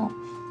梦，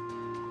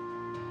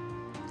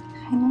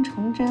还能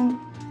成真，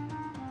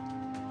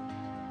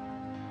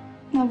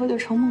那不就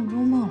成梦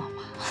中梦了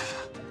吗？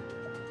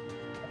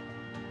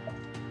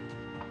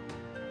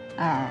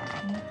哎，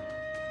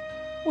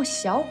我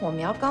小火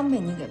苗刚被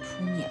你给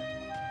扑灭，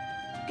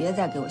别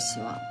再给我希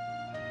望了。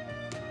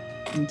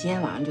你今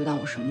天晚上就当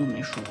我什么都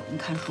没说过。你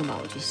看书吧，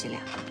我去洗脸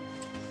了。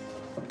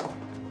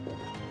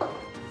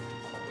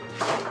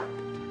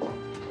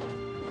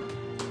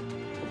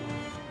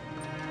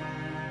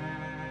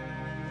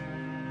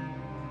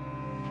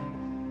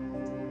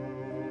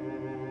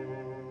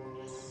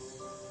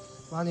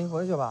妈，您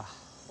回去吧。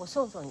我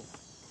送送你。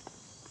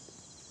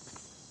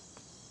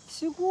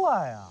奇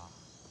怪呀，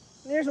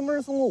您什么时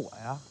候送过我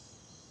呀？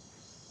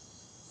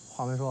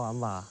话没说完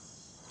吧？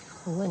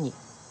我问你，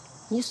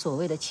你所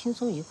谓的轻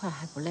松愉快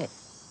还不累，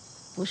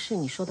不是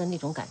你说的那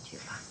种感觉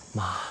吧？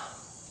妈，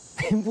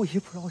您不依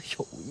不饶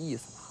有意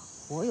思吗？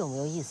我有没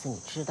有意思你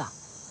知道，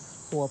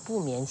我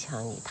不勉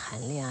强你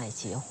谈恋爱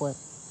结婚，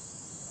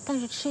但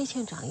是吃一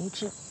堑长一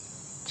智，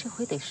这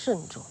回得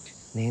慎重。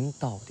您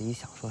到底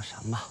想说什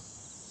么？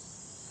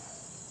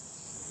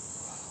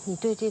你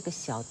对这个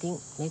小丁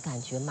没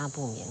感觉，妈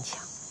不勉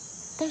强，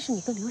但是你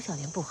跟刘小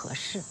莲不合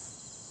适。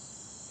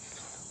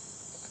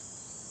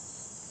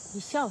你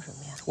笑什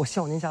么呀？我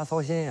笑您瞎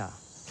操心呀。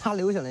他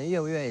刘小莲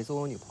愿不愿意做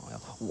我女朋友，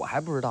我还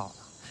不知道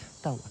呢。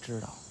但我知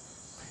道，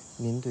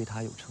您对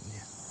他有成见？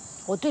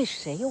我对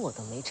谁我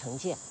都没成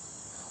见，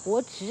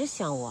我只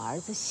想我儿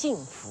子幸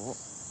福。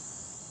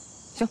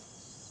行，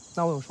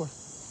那我有数了，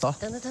走了。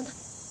等等，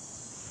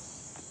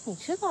你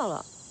知道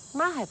了，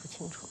妈还不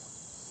清楚。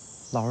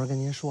老实跟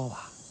您说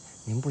吧，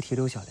您不提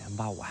刘小莲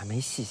吧，我还没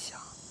细想。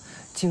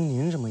经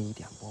您这么一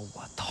点拨，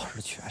我倒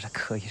是觉着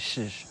可以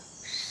试试。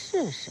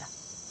试试？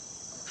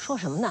说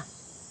什么呢？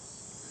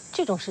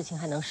这种事情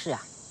还能试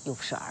啊？又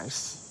不是儿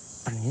戏。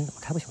不是，您怎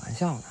么开不起玩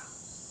笑呢？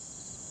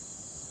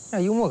一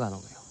点幽默感都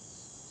没有。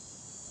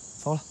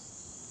走了。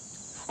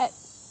哎，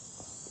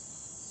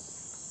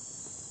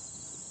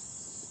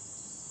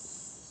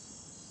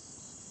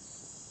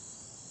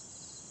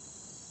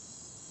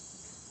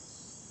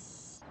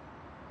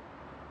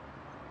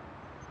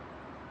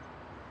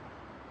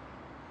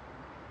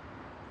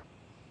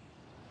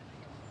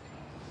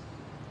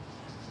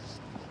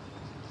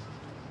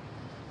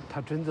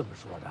他真这么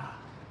说的？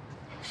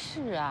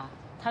是啊，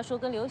他说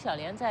跟刘小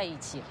莲在一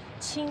起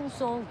轻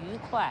松愉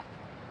快，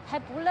还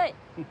不累。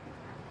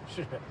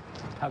是，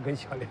他跟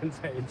小莲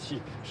在一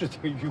起是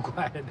挺愉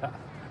快的。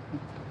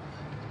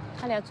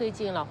他俩最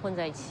近老混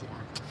在一起啊？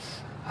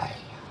哎呀，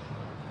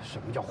什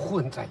么叫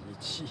混在一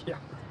起呀？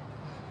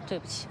对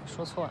不起，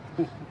说错了。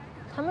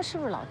他们是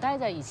不是老待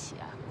在一起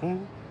啊？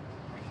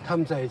他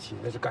们在一起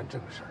那是干正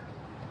事儿。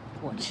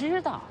我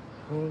知道。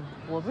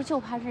我不是就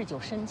怕日久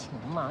生情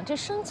吗？这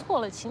生错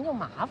了情就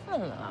麻烦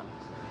了。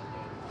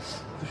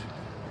不是，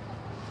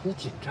你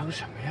紧张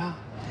什么呀？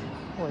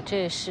我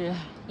这是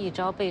一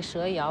朝被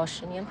蛇咬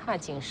，10年怕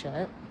井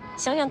绳。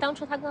想想当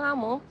初他跟阿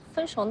蒙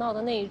分手闹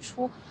的那一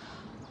出，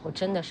我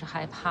真的是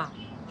害怕。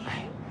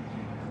哎，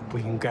不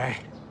应该。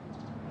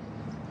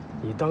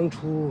你当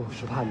初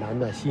是怕楠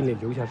楠心里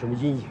留下什么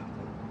阴影，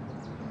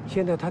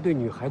现在他对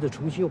女孩子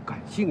重新又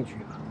感兴趣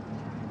了，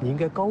你应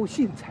该高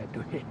兴才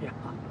对呀。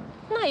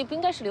那也不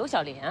应该是刘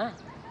小莲啊，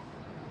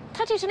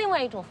她这是另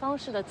外一种方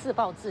式的自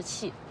暴自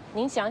弃。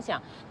您想想，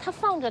她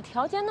放着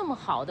条件那么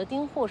好的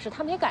丁护士，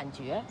她没感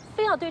觉，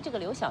非要对这个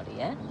刘小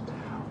莲。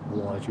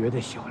我觉得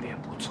小莲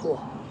不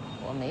错，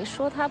我没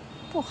说她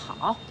不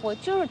好，我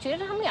就是觉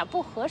得他们俩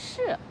不合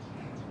适。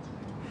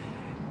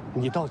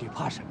你到底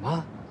怕什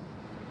么？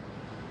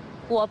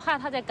我怕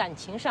她在感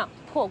情上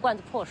破罐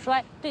子破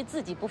摔，对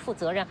自己不负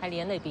责任，还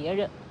连累别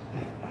人。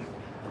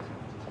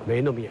没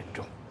那么严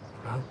重，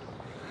啊。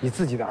你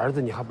自己的儿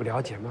子你还不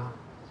了解吗？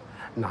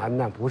楠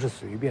楠不是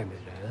随便的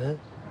人。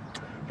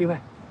另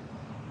外，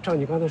照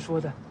你刚才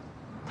说的，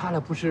他俩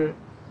不是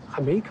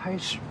还没开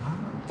始吗？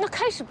那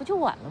开始不就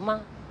晚了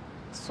吗？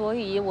所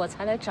以我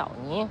才来找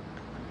您。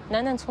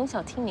楠楠从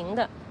小听您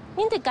的，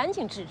您得赶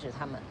紧制止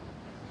他们。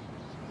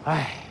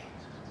哎，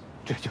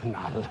这就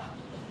难了。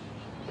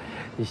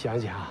你想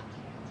想，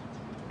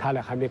他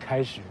俩还没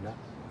开始呢，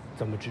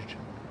怎么制止？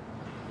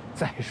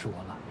再说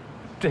了，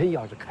真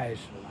要是开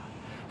始了，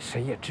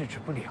谁也制止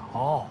不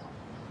了。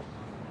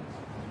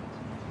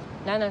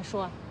楠楠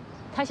说，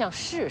她想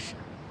试试，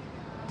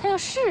她要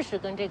试试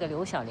跟这个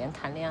刘小莲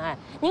谈恋爱。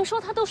您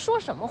说她都说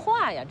什么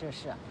话呀？这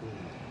是。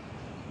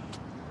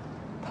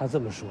她这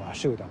么说啊，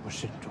是有点不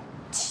慎重。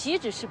岂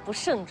止是不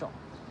慎重，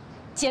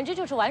简直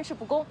就是玩世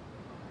不恭。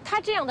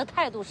她这样的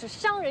态度是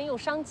伤人又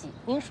伤己，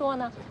您说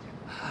呢？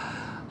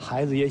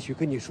孩子也许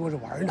跟你说着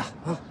玩呢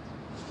啊。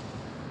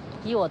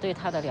以我对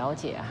她的了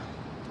解啊，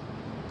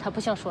她不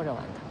像说着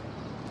玩的。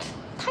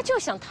他就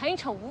想谈一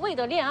场无谓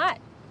的恋爱，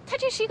他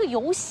这是一个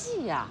游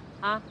戏呀！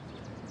啊，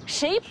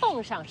谁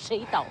碰上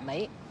谁倒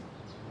霉。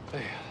哎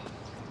呀，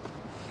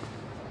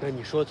那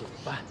你说怎么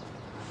办？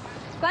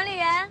管理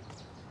员，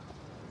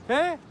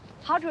哎，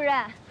郝主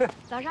任，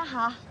早上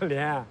好。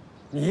莲，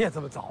你也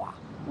这么早啊？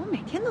我每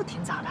天都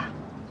挺早的。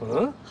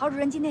嗯，郝主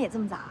任今天也这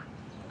么早啊？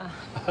啊，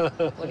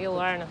我6、5、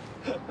2呢。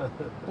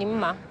你们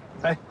忙。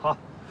哎，好。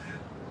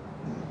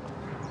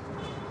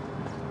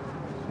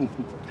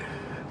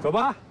走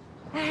吧。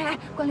哎，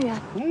管理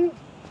员，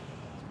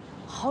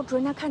郝主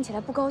任他看起来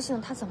不高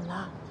兴，他怎么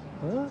了？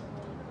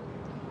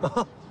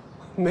啊，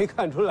没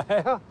看出来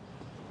啊。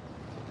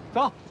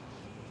走。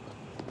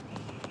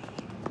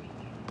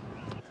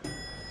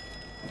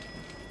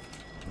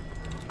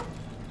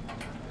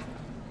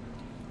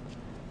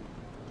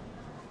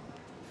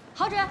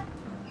郝主任，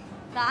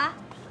早啊。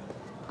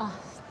啊，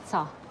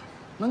早。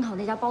门口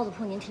那家包子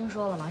铺您听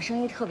说了吗？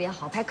生意特别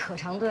好，排可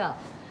长队了，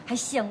还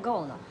限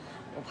购呢。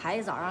我排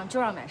一早上就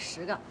要买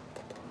10个。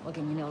我给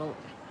您留了5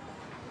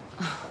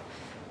个。啊，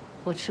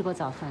我吃过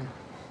早饭了，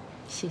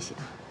谢谢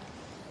啊。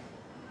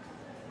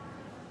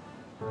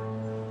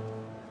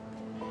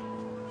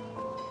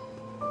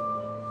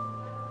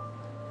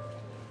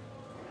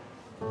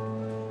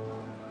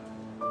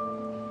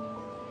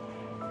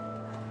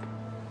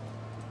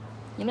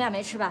你们俩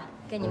没吃吧？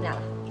给你们俩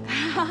了。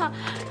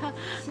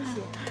谢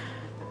谢。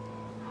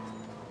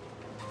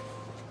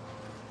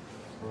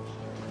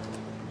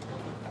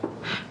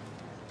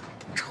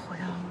丑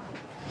呀！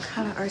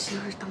看来儿媳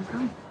妇是当不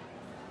上我。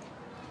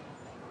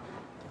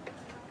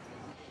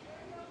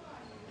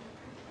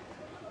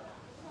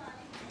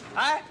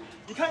哎，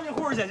你看见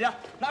护士姐姐姐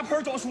拿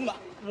盆装书呢，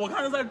我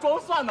看是在装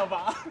蒜呢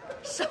吧？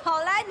少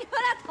来，你们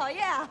俩讨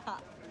厌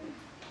啊！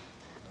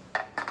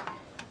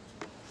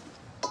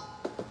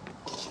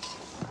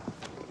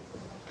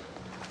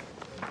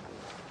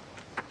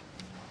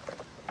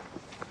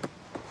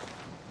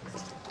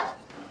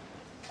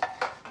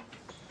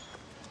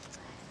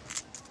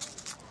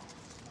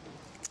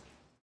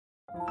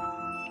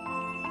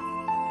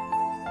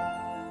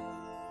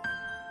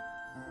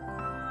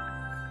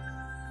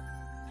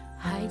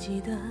还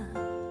记得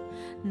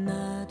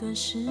那段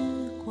时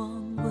光，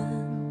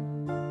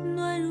温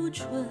暖如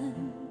春，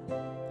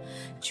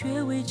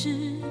却未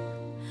知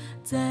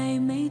再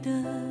美的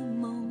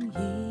梦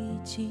已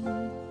经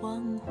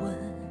黄昏。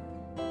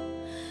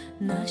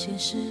那些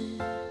事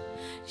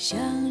像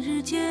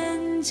日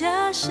渐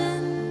加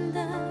深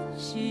的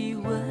细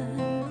纹，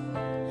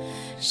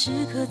时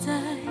刻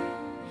在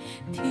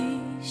提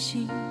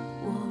醒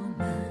我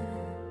们。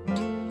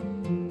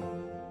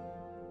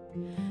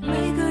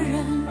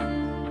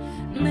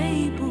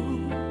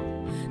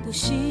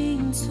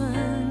心存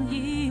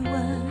疑问，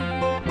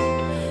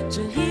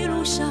这一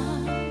路上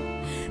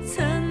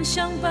曾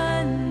相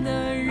伴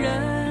的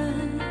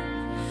人，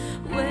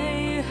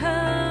为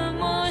何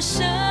陌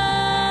生？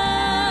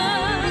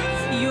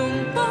拥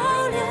抱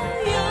了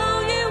有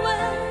余温，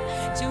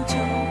久久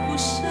不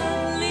舍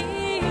离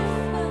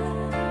分。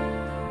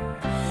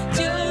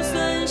就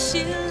算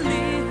心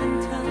里很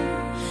疼，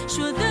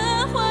说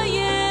的话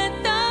也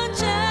当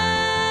真，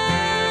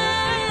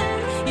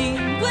因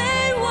为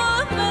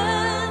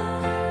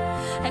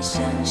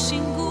相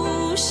信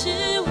故事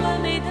完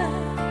美的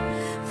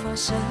发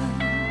生，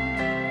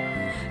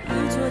如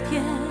昨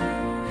天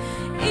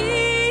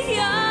一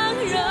样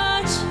热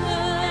忱。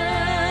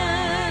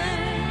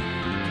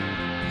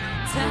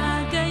擦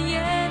干眼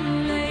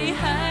泪，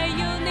还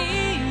有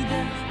你的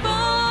包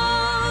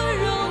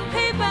容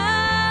陪伴，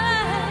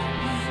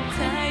才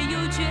有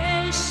决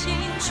心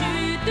去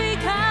对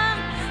抗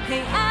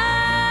黑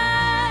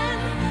暗，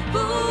不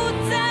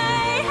再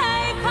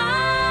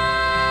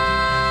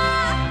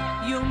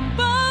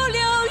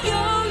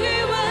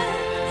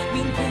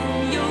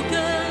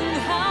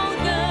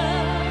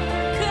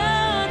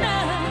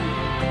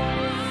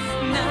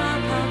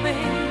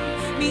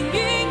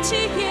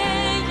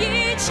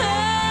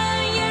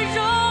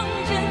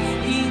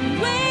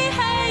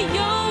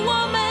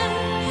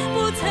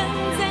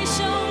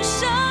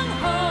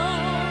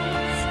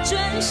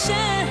生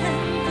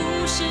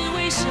不是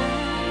为生，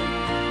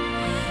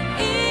一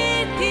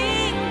定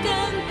更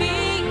缤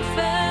纷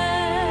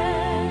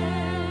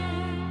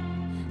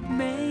美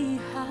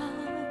好，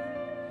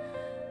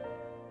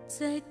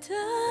在等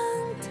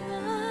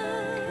待。